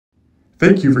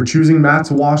Thank you for choosing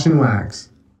Matt's Wash and Wax.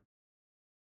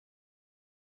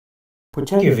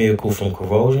 Protect your vehicle from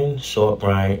corrosion, salt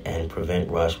brine, and prevent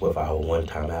rust with our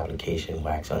one-time application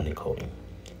wax undercoating.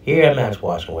 Here at Matt's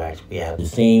Wash and Wax, we have the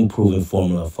same proven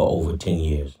formula for over 10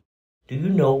 years. Do you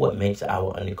know what makes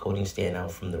our undercoating stand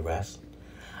out from the rest?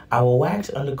 Our wax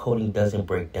undercoating doesn't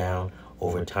break down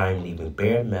over time, leaving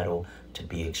bare metal to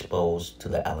be exposed to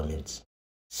the elements.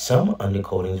 Some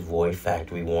undercoatings void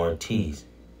factory warranties,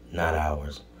 not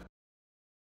ours.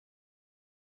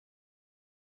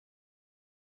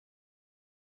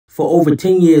 For over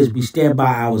 10 years, we stand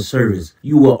by our service.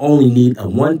 You will only need a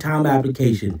one-time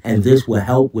application, and this will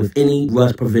help with any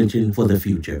rust prevention for the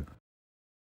future.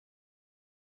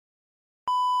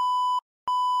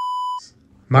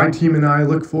 My team and I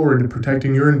look forward to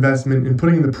protecting your investment and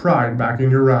putting the pride back in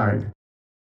your ride.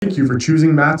 Thank you for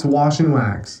choosing Matt's Wash and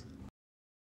Wax.